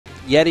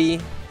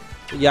Yeti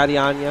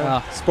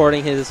Anya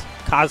sporting his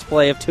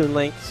cosplay of Toon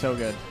Link. So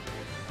good.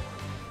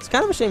 It's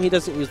kind of a shame he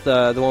doesn't use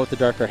the one with the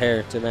darker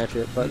hair to match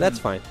it, but that's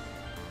fine.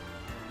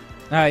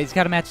 He's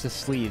got to match the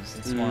sleeves.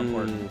 It's more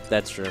important.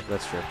 That's true.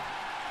 That's true.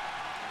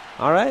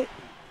 All right.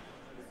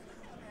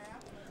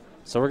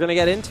 So we're going to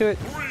get into it.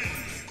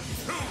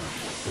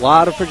 A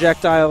lot of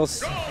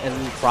projectiles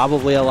and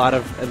probably a lot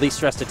of at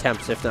least rest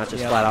attempts, if not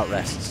just flat-out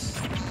rests.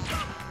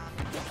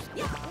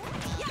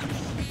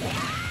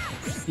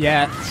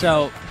 Yeah,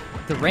 so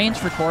the range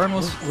for Corrin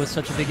was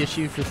such a big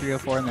issue for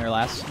 304 in their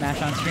last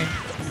Smash on stream,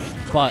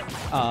 but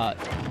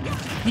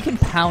he can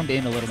pound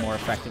in a little more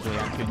effectively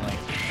on Toon Link.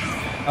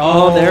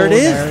 Oh, there it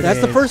is. That's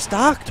the first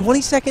stock,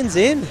 20 seconds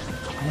in.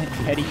 And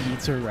Yeti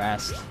eats a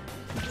rest.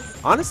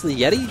 Honestly,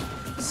 Yeti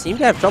seemed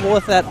to have trouble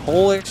with that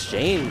whole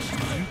exchange.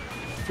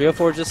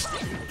 304 just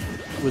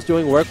was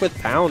doing work with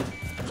pound.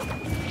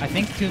 I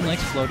think Toon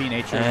Link's floaty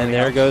nature. And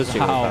there goes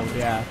Jigglypuff. Wow,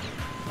 yeah.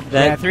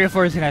 Yeah,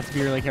 304 is going to have to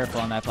be really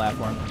careful on that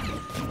platform.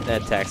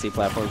 That taxi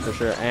platform for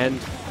sure. And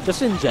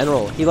just in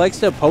general, he likes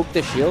to poke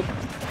the shield,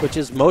 which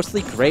is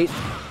mostly great.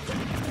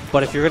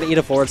 But if you're going to eat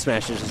a forward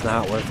smash, it's just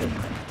not worth it.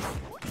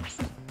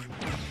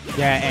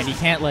 Yeah, and he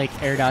can't like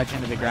air dodge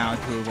into the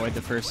ground to avoid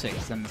the first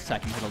 6, then the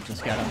second hit will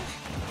just get him.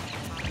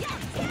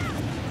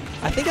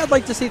 I think I'd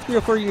like to see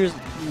 304 use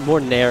more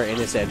Nair in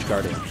his edge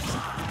guarding.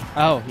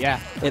 Oh, yeah.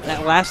 If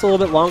that lasts a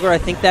little bit longer, I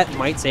think that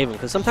might save him,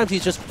 because sometimes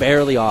he's just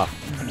barely off.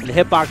 And the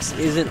hitbox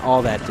isn't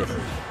all that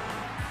different.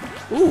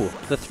 Ooh,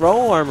 the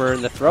throw armor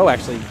and the throw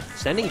actually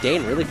sending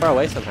Dane really far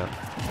away somehow.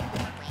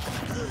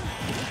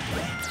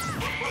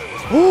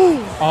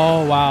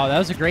 Oh, wow. That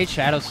was a great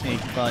shadow sneak,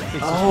 but it's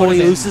just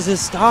he loses his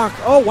stock.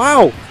 Oh,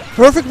 wow.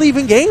 Perfectly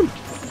even game.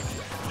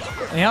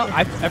 You know,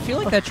 I feel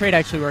like that trade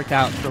actually worked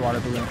out for Water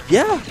Balloon.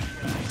 Yeah.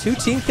 2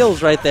 team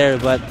kills right there,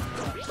 but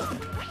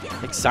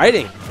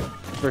exciting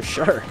for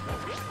sure.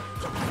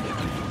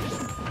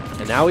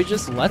 And now we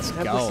just Let's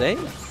have go. the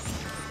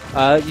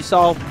same. You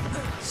saw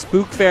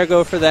Spook Fair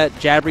go for that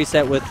jab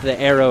reset with the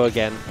arrow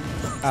again.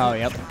 Oh,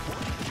 yep.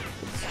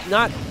 It's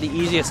not the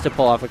easiest to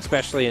pull off,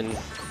 especially in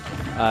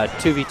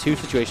 2v2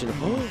 situation.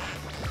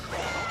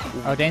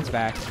 Oh, Dane's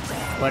back.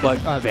 But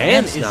Van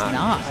Van's is not.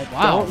 not. I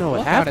Wow. don't know what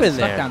Look how happened it's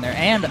stuck there. down there.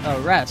 And a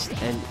rest.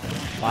 And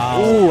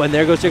wow. ooh, and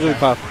there goes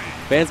Jigglypuff.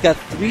 Van's got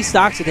 3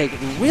 stocks to take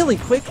really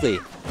quickly.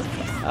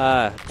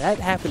 That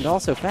happened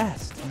also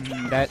fast.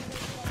 I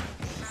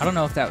don't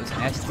know if that was an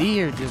SD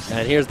or just...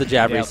 And here's the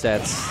jab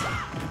resets.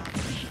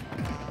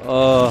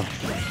 Oh.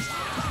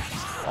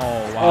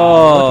 Oh,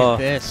 wow. Look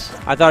at this.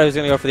 I thought he was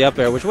going to go for the up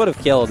air, which would have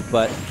killed,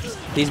 but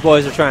these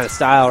boys are trying to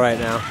style right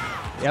now.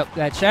 Yep,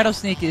 that shadow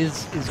sneak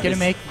is going to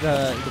make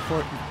the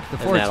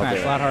forward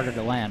smash a lot harder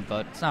to land,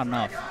 but it's not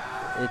enough.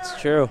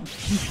 It's true.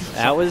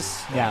 That was...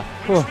 Yeah.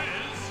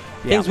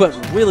 Things went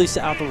really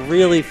south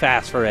really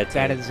fast for Red Team.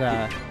 That is...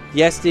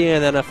 Yesty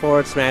and then a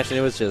forward smash, and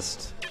it was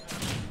just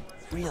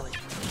really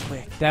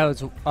quick. That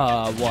was,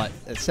 what,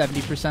 a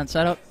 70%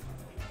 setup?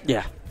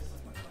 Yeah.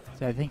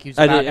 So I think he was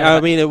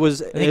it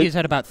was... I think he was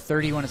at about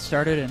 30 when it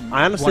started, and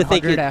I honestly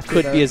think it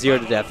could be a 0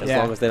 to death as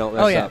long as they don't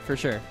mess up. Oh, yeah, for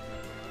sure.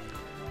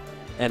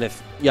 And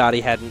if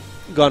Yachty hadn't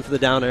gone for the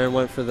down air and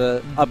went for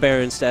the up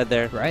air instead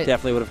there,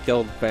 definitely would have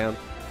killed Van.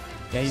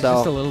 Yeah, he's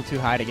just a little too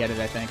high to get it,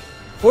 I think.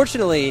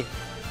 Fortunately,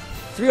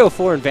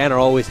 304 and Van are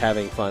always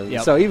having fun.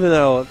 Yep. So even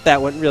though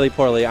that went really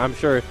poorly, I'm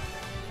sure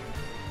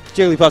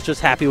Jigglypuff's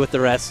just happy with the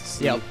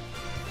rests. Yep.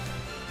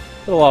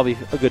 It'll all be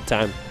a good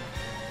time.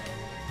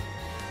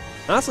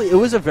 Honestly, it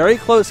was a very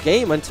close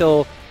game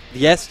until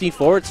the SD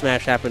forward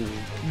smash happened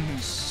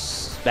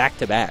back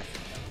to back.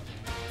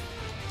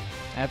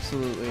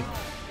 Absolutely.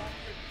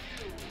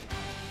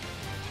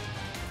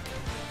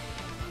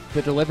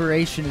 The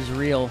deliberation is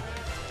real.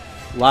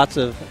 Lots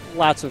of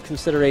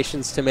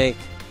considerations to make.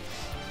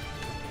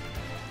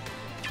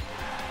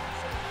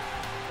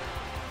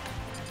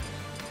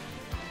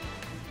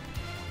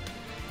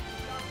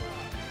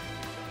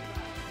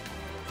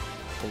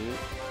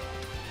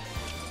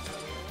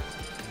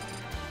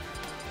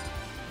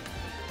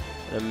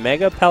 A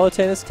Mega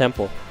Palutena's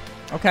Temple.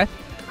 Okay.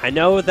 I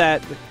know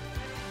that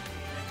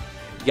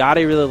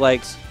Yachty really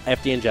likes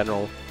FD in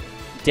general.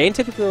 Dane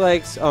typically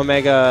likes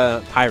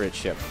Omega Pirate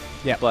Ship.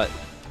 Yeah. But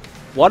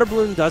Water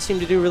Balloon does seem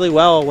to do really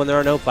well when there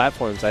are no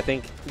platforms. I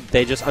think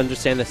they just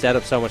understand the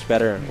setup so much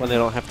better when they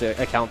don't have to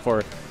account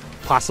for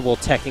possible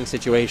teching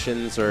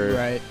situations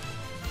or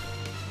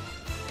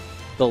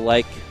the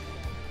like.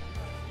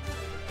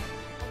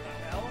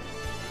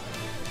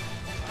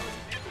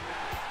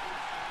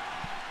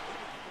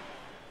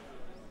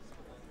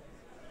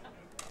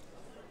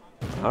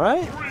 All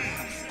right.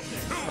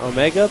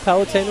 Omega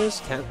Palutena's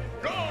Temple.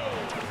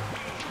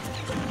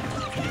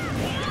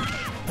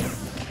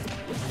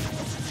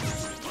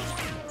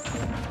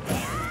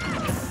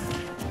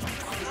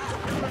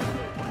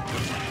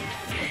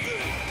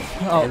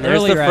 Oh, and there's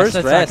early the rest. first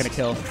That's rest. not going to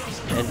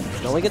kill.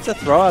 And no one gets a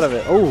throw out of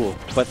it. Oh,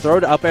 but throw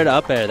to up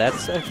air.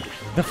 That's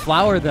the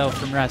flower, though,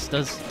 from rest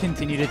does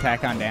continue to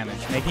tack on damage,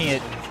 making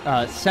it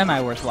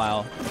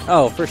semi-worthwhile.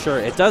 Oh, for sure.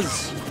 It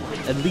does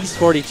at least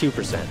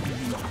 42%.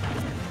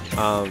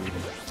 The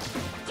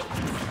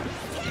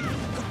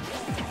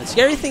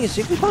scary thing is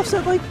Jigglypuff's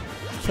at like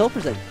kill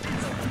percent.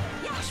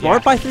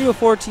 Smart by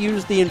 304 to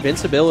use the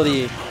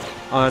invincibility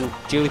on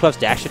Jigglypuff's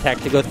dash attack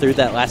to go through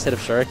that last hit of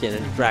Shuriken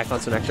and rack on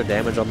some extra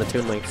damage on the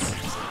Toon Links.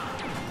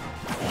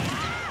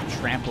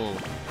 Trample.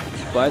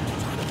 But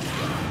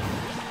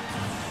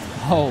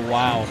oh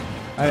wow.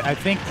 I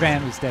think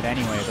Van was dead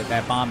anyway, but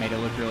that bomb made it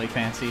look really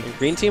fancy.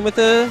 Green team with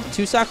a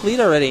 2-stock lead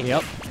already.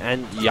 Yep.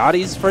 And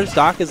Yachty's first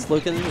stock is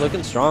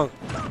looking strong.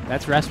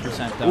 That's rest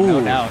percent though,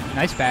 no doubt.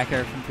 Nice back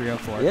air from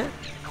 304. Yeah.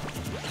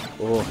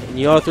 Oh, and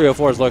you know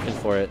 304 is looking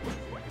for it.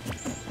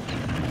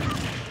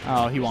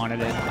 Oh, he wanted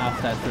it off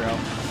that throw.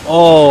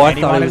 Oh, and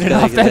I thought he was it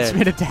going off to that get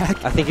spin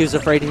attack. I think he was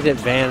afraid he'd hit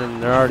Van,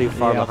 and they're already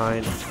far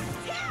behind.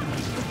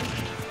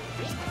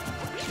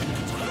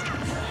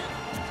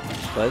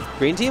 But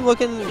green team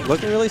looking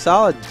really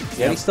solid.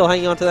 Yeti's still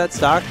hanging on to that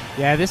stock.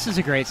 Yeah, this is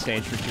a great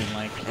stage for Toon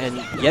Link. And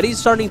Yeti's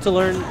starting to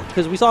learn,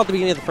 because we saw at the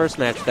beginning of the first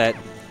match that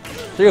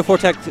 304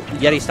 tech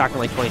Yeti stock in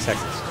like 20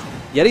 seconds.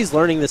 Yeti's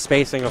learning the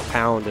spacing of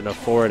pound and of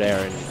forward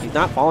air, and he's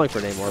not falling for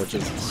it anymore, which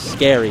is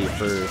scary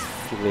for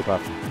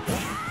Jigglypuff.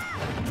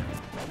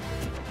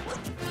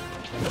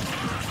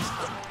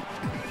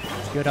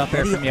 Good up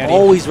air from Yeti.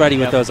 Always ready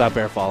with those up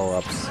air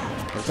follow-ups.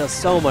 It does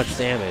so much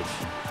damage.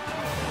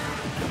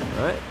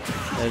 All right.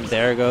 And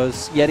there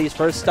goes Yeti's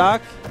first stock.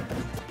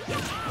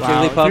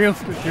 Wow, Jigglypuff.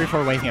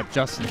 304 waking up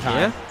just in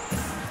time.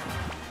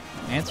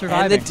 Yeah. And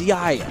surviving. And the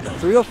DI.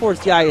 304's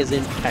DI is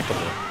impeccable.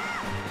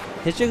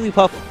 His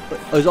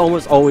Jigglypuff is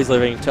almost always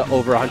living to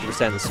over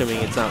 100%,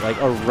 assuming it's not like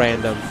a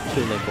random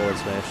Toon Link forward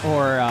smash.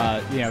 Or,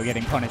 you know,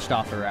 getting punished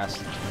off a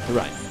rest.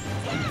 Right.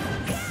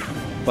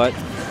 But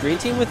green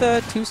team with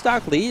a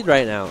 2-stock lead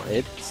right now.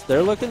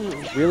 They're looking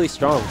really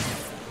strong.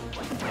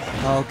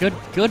 Oh,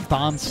 good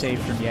bomb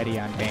save from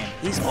Yeti on Bane.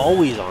 He's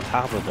always on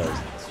top of those.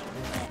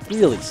 It's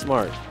really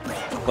smart.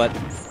 But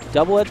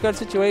double edge guard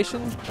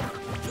situation,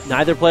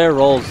 neither player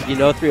rolls. You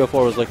know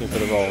 304 was looking for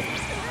the roll.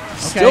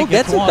 Still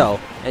gets it though.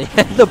 And he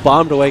had the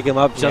bomb to wake him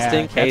up just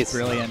in case. That's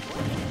brilliant.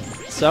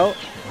 So,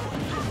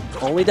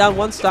 only down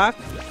 1 stock,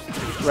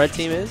 red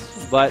team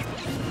is, but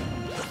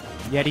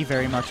Yeti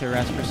very much a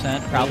rest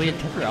percent. Probably a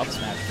tipper up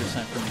smash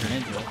percent from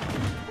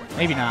Greninja.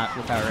 Maybe not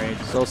with Outrage.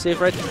 So we'll see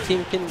if red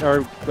team can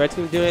do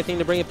anything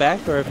to bring it back,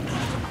 or if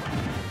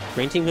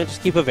green team can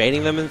just keep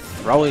evading them and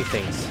throwing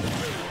things.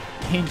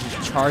 Kane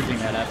just charging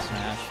that up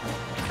smash.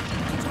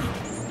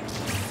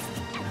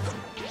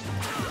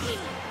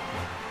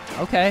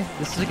 Okay,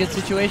 this is a good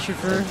situation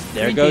for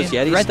there goes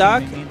team. Yeti Red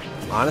stock. Team,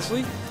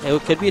 Honestly,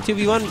 it could be a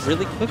 2v1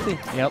 really quickly.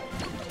 Yep.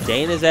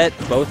 Dane is at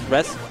both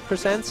rest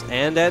percents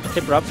and at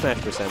tipper up smash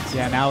percents.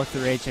 Yeah, now with the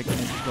rage check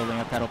building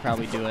up, that'll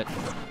probably do it.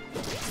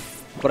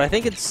 But I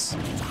think it's,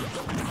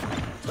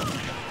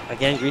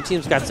 again, green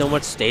team's got so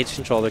much stage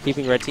control. They're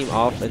keeping red team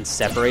off and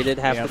separated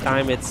half the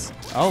time. It's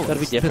gotta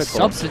be difficult.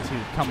 The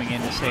substitute coming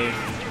in to save.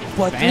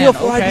 But Van,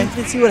 304, I didn't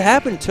even see what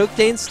happened. Took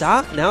Dane's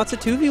stock. Now it's a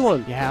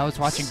 2v1. Yeah, I was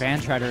watching Van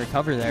try to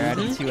recover there. I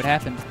didn't see what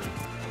happened.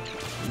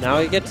 Now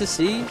we get to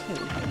see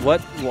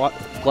what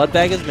Blood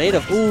Bag is made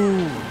of. Ooh,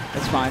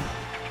 that's fine.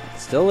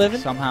 Still living.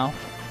 Somehow.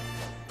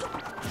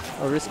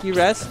 A risky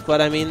rest,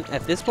 but I mean,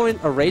 at this point,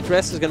 a rage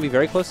rest is going to be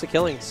very close to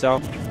killing,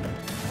 so.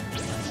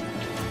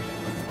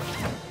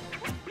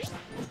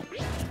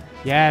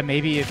 Yeah,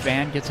 maybe if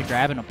Van gets a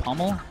grab and a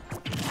pummel.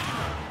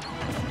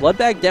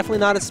 Bloodbag definitely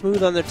not as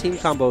smooth on their team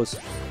combos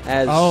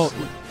as. Oh,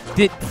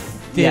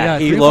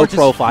 he low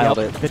profiled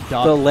it.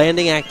 The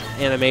landing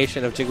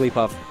animation of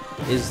Jigglypuff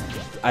is,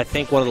 I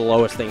think, one of the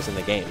lowest things in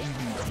the game.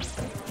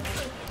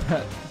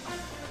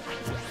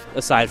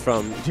 Aside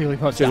from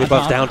Jigglypuff's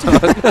downtown.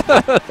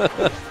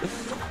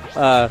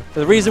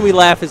 The reason we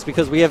laugh is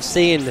because we have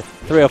seen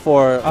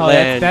 304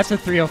 land. That's a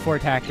 304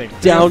 tactic.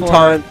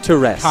 Downtown to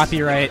rest.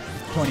 Copyright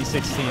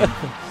 2016.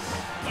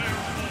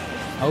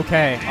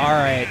 Okay, all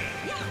right.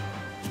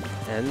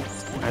 And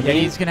I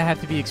mean, he's going to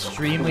have to be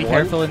extremely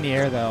careful in the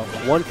air, though.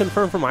 One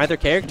confirm from either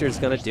character is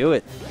going to do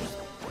it.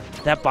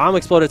 That bomb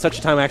exploded at such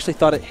a time, I actually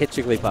thought it hit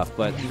Jigglypuff,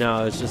 but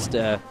no, it's just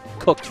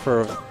cooked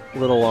for a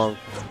little long.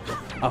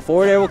 A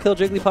forward air will kill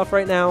Jigglypuff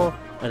right now.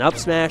 An up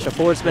smash, a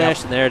forward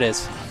smash, and there it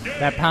is.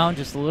 That pound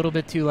just a little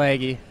bit too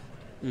laggy.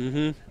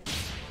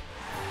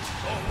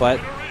 But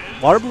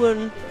Water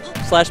Balloon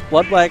 /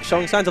 Blood Black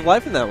showing signs of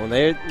life in that one.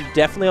 They're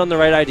definitely on the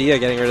right idea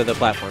getting rid of the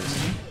platforms.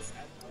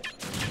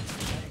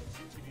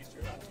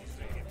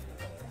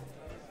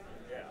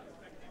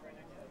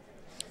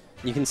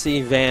 You can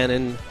see Van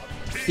and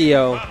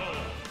Theo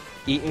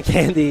eating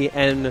candy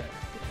and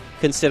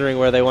considering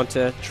where they want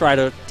to try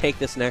to take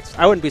this next.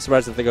 I wouldn't be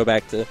surprised if they go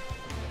back to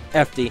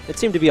FD. It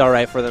seemed to be all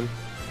right for them.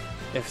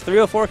 If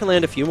 304 can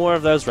land a few more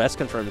of those rest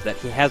confirms that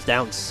he has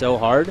down so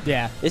hard,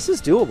 this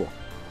is doable.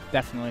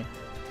 Definitely.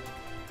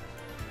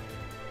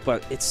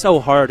 But it's so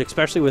hard,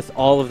 especially with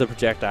all of the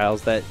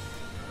projectiles that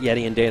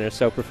Yeti and Dane are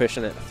so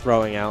proficient at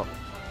throwing out.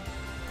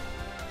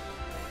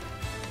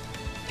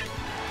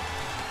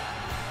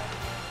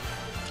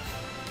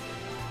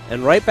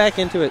 And right back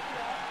into it.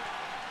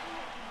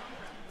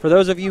 For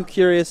those of you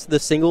curious, the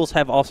singles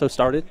have also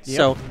started, Yep.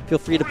 so feel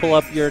free to pull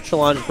up your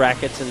challenge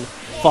brackets and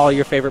follow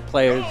your favorite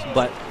players,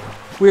 but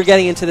we're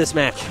getting into this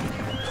match.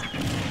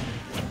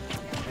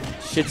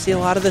 Should see a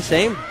lot of the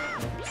same.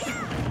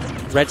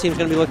 Red team's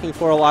going to be looking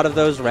for a lot of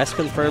those rest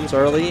confirms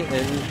early,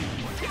 and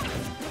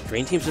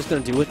green team's just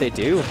going to do what they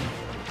do.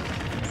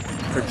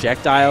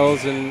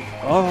 Projectiles, and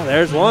oh,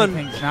 there's one.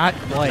 Not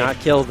quite. Not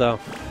killed, though.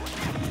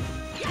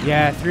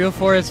 Yeah,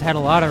 304 has had a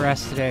lot of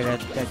rest today that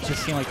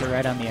just seem like they're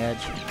right on the edge.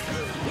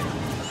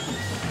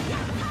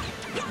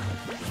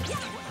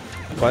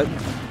 But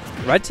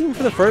red team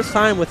for the first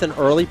time with an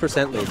early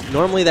percent lead.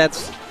 Normally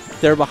that's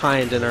they're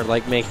behind and are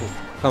like making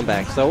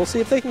comebacks. So we'll see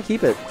if they can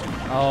keep it.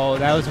 Oh,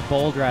 that was a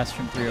bold rest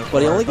from 304.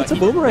 But he only gets a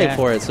boomerang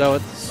for it, so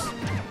it's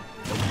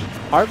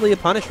hardly a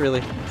punish,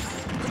 really.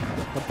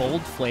 The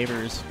bold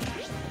flavors.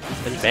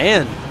 And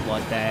Van,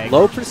 Blood bag.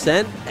 low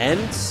percent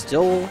and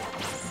still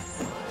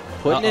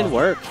putting in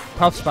work.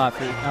 Puff spot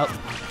for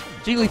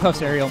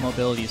Jigglypuff's aerial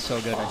mobility is so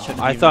good. I shouldn't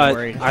I even be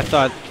worried.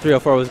 thought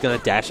 304 was going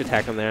to dash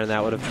attack him there, and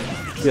that would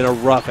have been a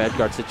rough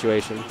edgeguard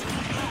situation.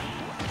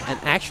 And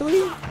actually,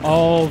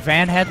 oh,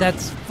 Van had that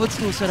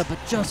footstool set up, but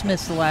just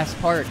missed the last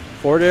part.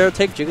 forward air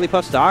take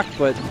Jigglypuff stock,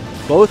 but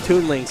both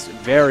Toon Links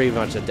very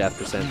much at death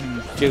percent.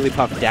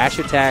 Jigglypuff dash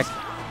attack,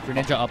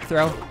 Greninja up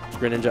throw.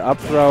 Greninja up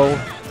throw,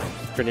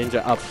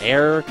 Greninja up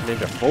air,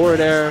 Greninja forward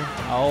air.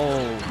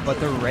 Oh, but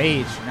the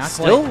rage, not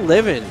Still quite.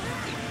 living.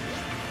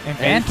 And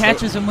Van and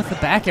catches him with the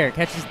back air,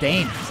 catches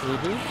Dane.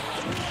 If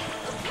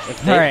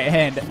All they- right,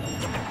 and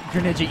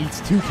Greninja eats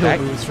 2 kill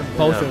Back- moves from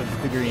both yeah.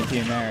 of the green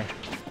team there.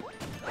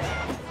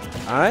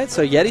 All right,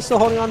 so Yeti's still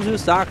holding on to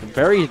his stock.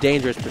 Very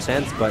dangerous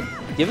percents, but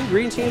giving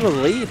green team a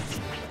lead.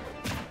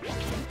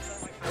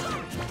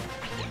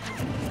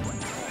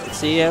 Let's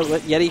see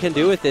what Yeti can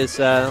do with this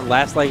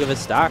last leg of his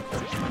stock.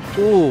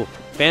 Ooh,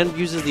 Van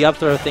uses the up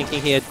throw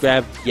thinking he had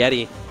grabbed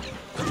Yeti,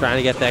 trying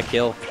to get that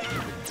kill.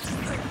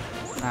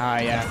 Ah,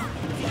 yeah.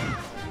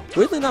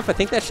 Weirdly enough, I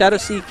think that Shadow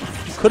Seek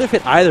could have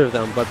hit either of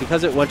them, but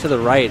because it went to the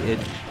right, it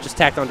just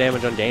tacked on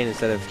damage on Dane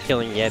instead of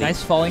killing Yeti.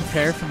 Nice falling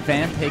fair from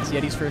Van. Takes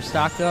Yeti's first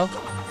stock, though.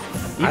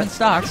 Even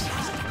stocks. I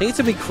think it's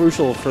going to be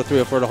crucial for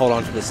 304 to hold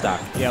on to this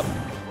stock. Yep.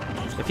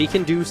 If he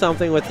can do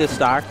something with this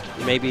stock,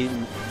 maybe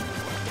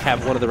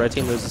have one of the red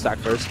team lose the stock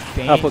first.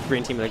 Dane- Help put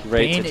green team in a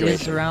great Dane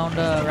situation. is around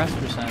rest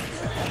percent.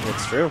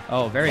 It's true.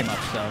 Oh, very much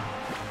so.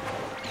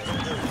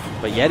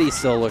 But Yeti's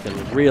still looking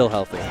real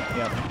healthy.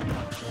 Yep.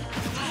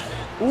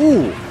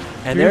 Ooh,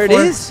 and there it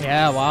 304 is.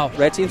 Yeah, wow.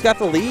 Red team's got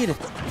the lead.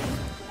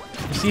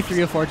 You see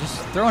 304 just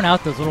throwing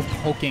out those little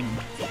poking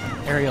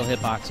aerial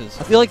hitboxes.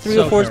 I feel like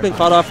 304 has been terrifying.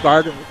 caught off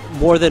guard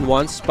more than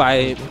once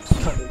by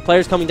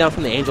players coming down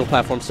from the Angel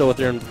platform still with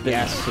their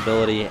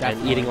invincibility and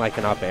definitely. eating like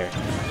an up air.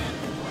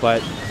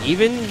 But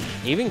even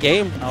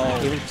game,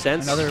 Oh, even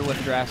sense. Another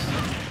with dress.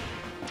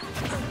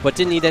 But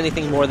didn't need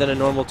anything more than a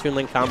normal Toon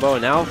Link combo,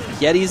 and now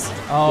Yeti's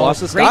Oh,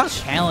 lost the great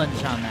stock.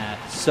 challenge on that.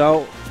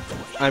 So,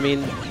 I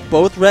mean,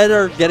 both red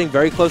are getting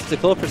very close to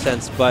kill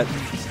percents, but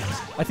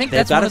I think they've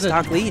that's got one a of the.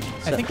 stock lead.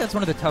 I think that's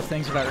one of the tough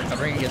things about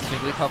recovering against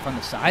Jigglypuff on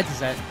the sides is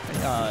that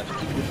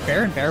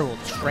Bear and Bear will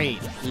trade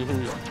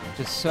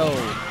just so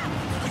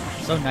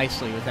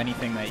nicely with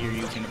anything that you're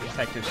using to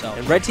protect yourself.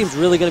 And red team's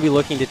really going to be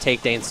looking to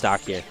take Dane's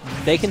stock here.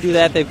 If they can do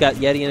that, they've got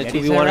Yeti in a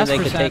Yeti's 2v1 at and they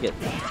can rest take it.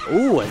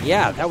 Ooh, and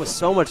yeah, that was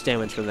so much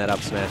damage from that up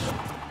smash.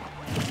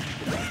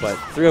 But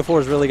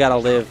 304's really got to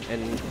live,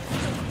 and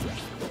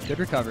Good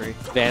recovery.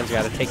 Van's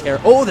got to take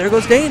care. Oh, there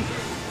goes Dane.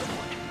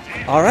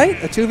 All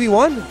right, a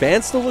 2v1.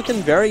 Van's still looking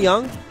very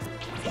young.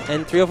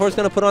 And 304's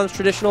going to put on his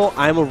traditional,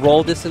 I'm a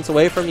roll distance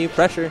away from you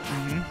pressure.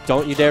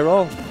 Don't you dare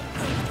roll.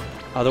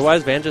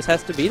 Otherwise, Van just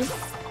has to beat him.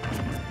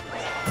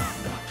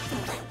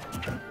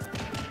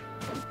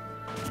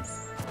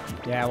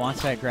 Yeah,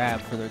 wants that grab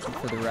for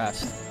the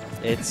rest.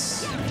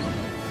 It's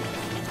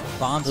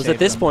Bond because saved at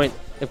this him. point,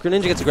 if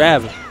Greninja gets a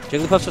grab,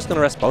 Jigglypuff's just going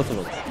to rest both of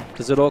them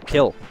because it'll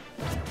kill.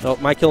 So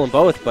it might kill them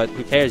both, but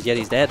who cares?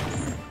 Yeti's dead.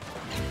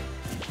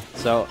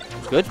 So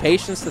good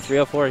patience to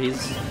 304.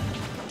 He's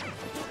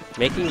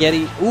making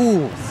Yeti.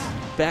 Ooh,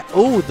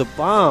 ooh, the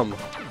bomb.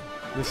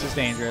 This is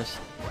dangerous.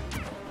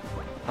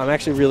 I'm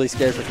actually really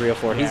scared for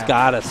 304. Yeah. He's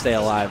got to stay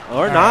alive.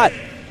 Or All not.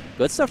 right.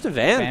 Good stuff to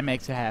Van. Van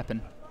makes it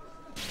happen.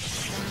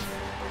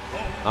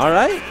 All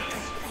right.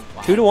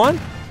 2-1.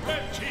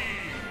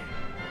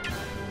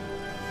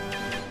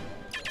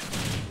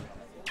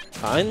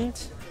 And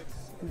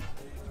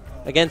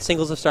again,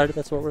 singles have started.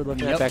 That's what we're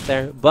looking at back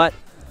there. But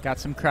Got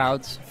some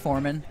crowds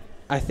forming.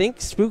 I think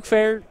Spook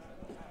Fair,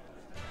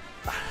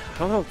 I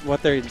don't know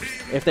what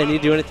if they need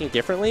to do anything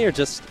differently or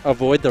just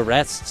avoid the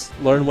rests,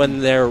 learn when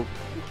they're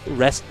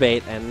rest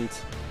bait, and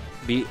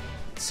be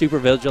super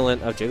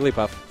vigilant of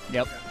Jigglypuff.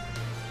 Yep.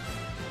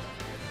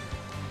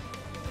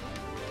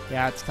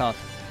 Yeah, it's tough.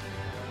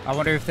 I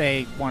wonder if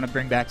they want to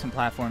bring back some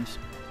platforms.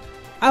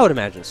 I would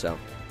imagine so.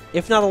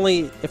 If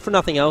for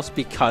nothing else,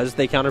 because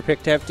they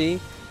counterpicked FD,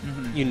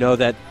 you know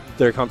that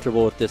they're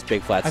comfortable with this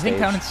big flat I stage.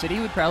 think Town and City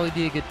would probably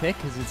be a good pick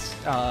because it's,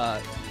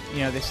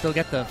 they still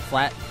get the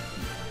flat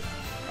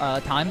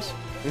times.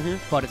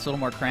 but it's a little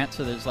more cramped,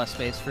 so there's less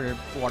space for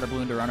Water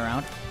Balloon to run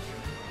around.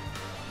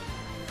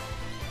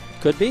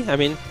 Could be. I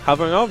mean,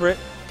 hovering over it.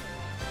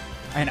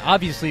 And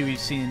obviously, we've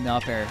seen the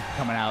up air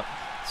coming out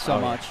so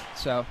much.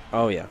 So.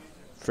 Oh yeah,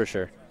 for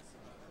sure.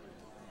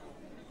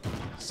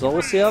 So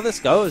we'll see how this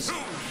goes.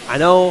 I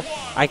know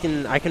I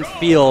can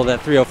feel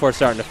that 304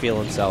 starting to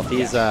feel himself.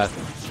 He's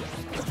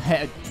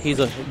he's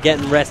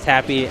getting rest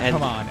happy and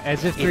come on,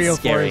 as if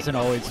 304 isn't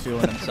always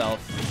feeling himself.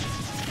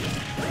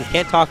 You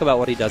can't talk about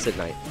what he does at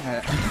night.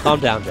 Calm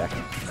down, Jack.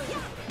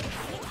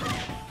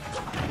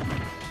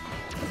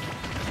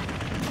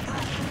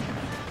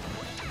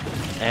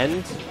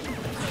 And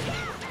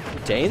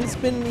Dane's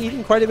been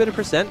eating quite a bit of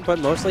percent, but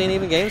mostly an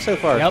even game so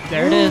far. Yep,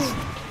 there it is.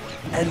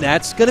 And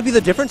that's going to be the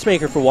difference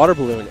maker for Water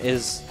Balloon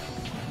is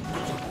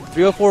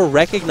 304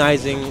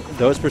 recognizing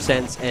those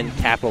percents and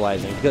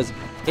capitalizing, because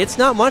it's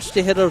not much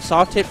to hit a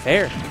soft hit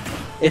fair.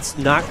 It's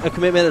not a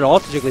commitment at all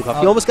to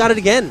Jigglypuff. He almost got it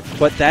again,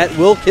 but that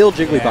will kill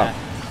Jigglypuff. Yeah.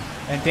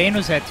 And Dane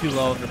was at too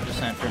low of a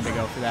percent for him to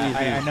go for that.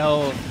 I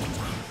know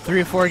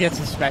 304 gets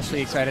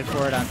especially excited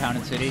for it on Town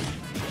and City.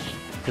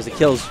 Because it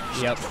kills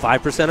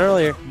 5%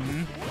 earlier.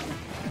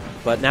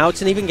 But now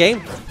it's an even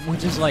game.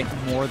 Which is like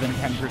more than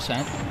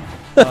 10%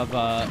 of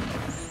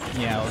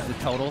the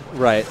total.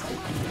 Right.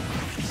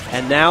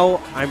 And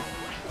now I'm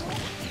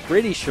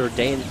pretty sure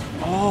Dane...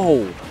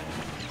 Oh!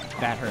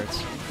 That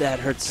hurts.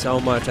 That hurts so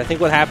much. I think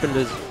what happened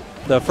is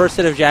the first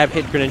hit of jab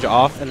hit Greninja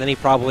off, and then he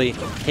probably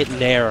hit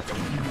Nair.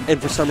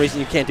 And for some reason,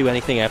 you can't do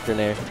anything after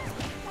Nair.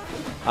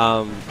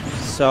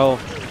 So,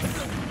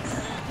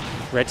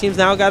 Red Team's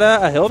now got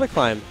a hill to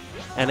climb.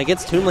 And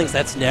against Toonlings,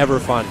 that's never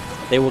fun.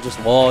 They will just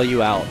wall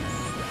you out.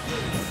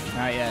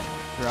 Not yet.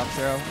 Drop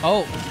throw.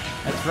 Oh,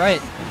 that's right.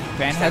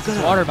 Van has his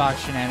water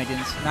box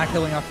shenanigans. Not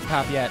killing off the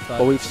top yet,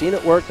 but we've seen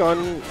it work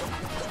on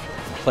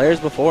players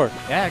before.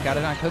 Yeah, got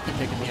it on Cookie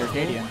Ticket with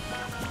Arcadian.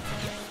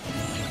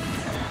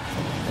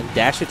 And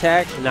dash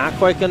attack, not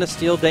quite going to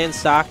steal Dane's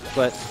stock,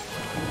 but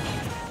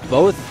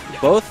both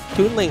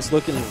Toonlings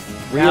looking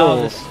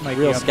real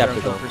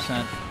skeptical.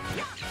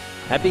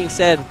 That being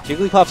said,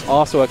 Jigglypuff's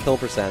also a kill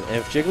percent. And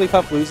if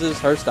Jigglypuff loses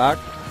her stock...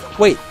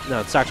 Wait,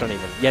 no, the stocks aren't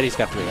even. Yeti's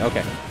got 3.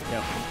 Okay.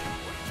 Yep.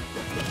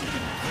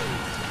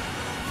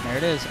 There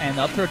it is. And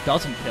the up throw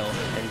doesn't kill.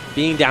 And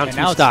being down 2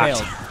 stocks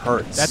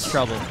hurts. That's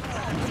trouble.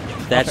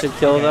 That should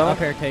kill, though.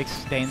 Up air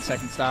takes Dane's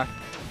second stock.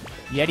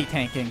 Yeti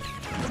tanking.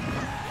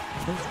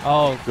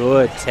 Oh.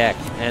 Good tech.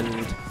 And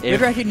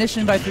good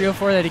recognition by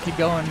 304 that he could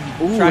go and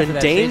try for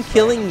that Dane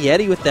killing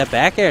Yeti with that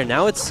back air.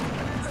 Now it's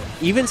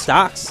even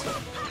stocks.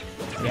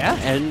 Yeah.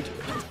 And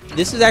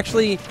this is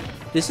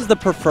the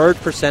preferred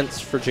percents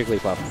for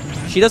Jigglypuff.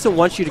 She doesn't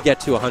want you to get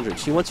to 100.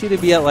 She wants you to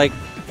be at like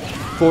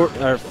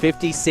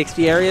 50,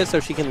 60 areas so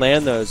she can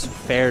land those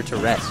fair to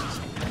rest.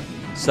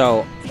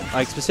 So,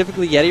 like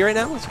specifically Yeti right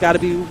now, it's got to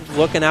be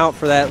looking out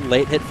for that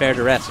late hit fair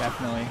to rest.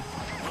 Definitely.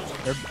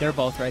 They're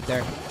both right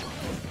there.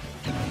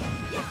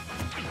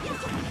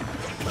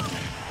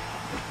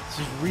 This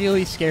is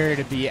really scary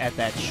to be at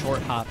that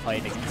short hop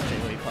height against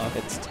Jigglypuff.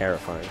 It's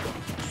terrifying.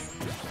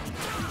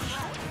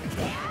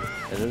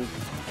 And then,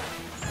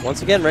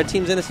 once again, Red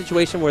Team's in a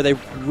situation where they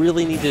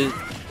really need to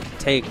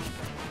take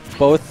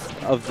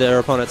both of their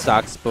opponent's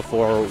stocks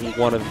before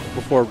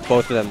both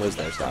of them lose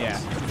their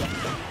stocks.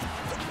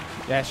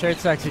 Yeah, shared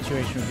stock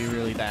situation would be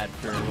really bad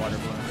for Water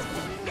Balloon.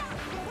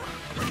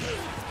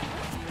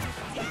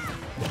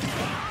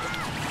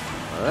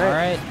 All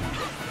right.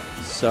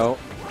 So,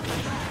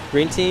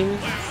 Green Team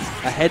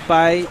ahead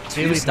by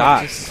 2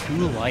 stocks. Just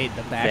too light.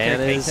 The back air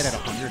takes it at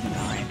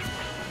 109.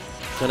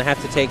 Going to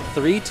have to take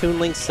 3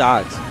 Toonlink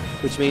stocks,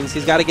 which means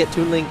he's got to get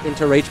Toonlink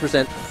into rage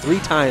percent 3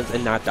 times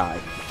and not die.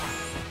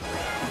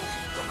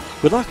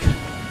 Good luck.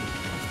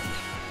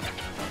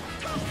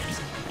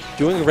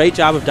 Doing a great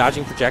job of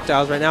dodging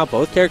projectiles right now.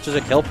 Both characters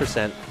are kill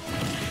percent.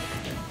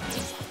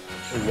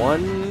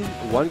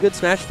 One good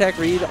smash attack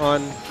read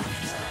on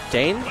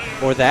Dane,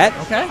 or that.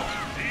 Okay.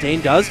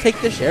 Dane does take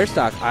the share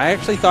stock. I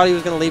actually thought he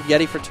was going to leave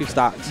Yeti for 2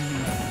 stocks.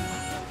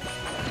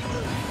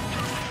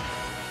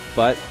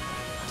 But,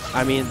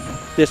 I mean,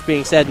 this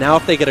being said, now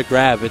if they get a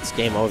grab, it's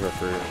game over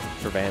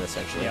for Van,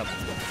 essentially. Yep.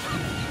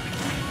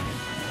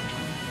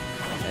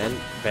 And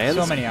Van's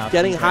so many options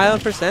getting high on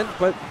percent,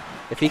 but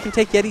if he can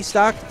take Yeti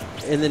stock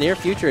in the near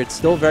future, it's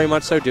still very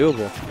much so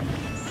doable.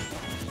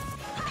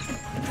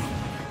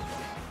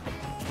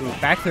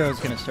 Ooh, back throw is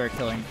going to start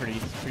killing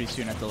pretty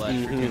soon at the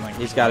ledge.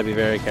 He's got to be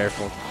very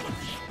careful.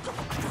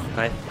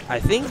 I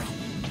think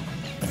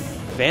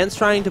Van's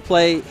trying to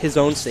play his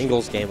own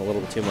singles game a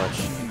little bit too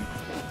much.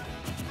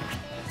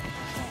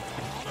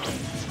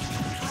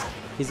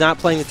 He's not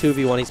playing the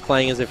 2v1. He's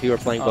playing as if he were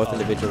playing both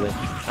individually.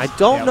 I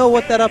don't know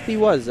what that up B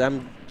was.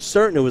 I'm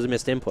certain it was a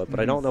missed input, but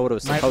I don't know what it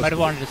was supposed to be. Might have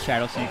wanted to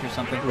Shadow Sneak or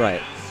something.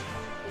 Right.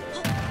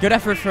 Good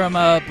effort from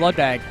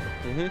Bloodbag.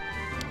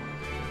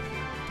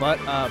 But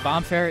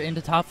Bomb Fair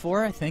into top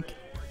 4, I think.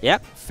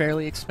 Yep.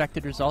 Fairly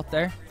expected result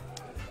there.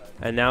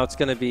 And now it's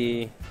going to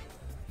be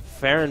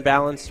Fair and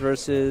Balanced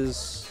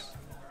versus...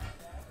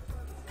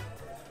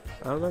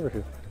 I don't remember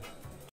who.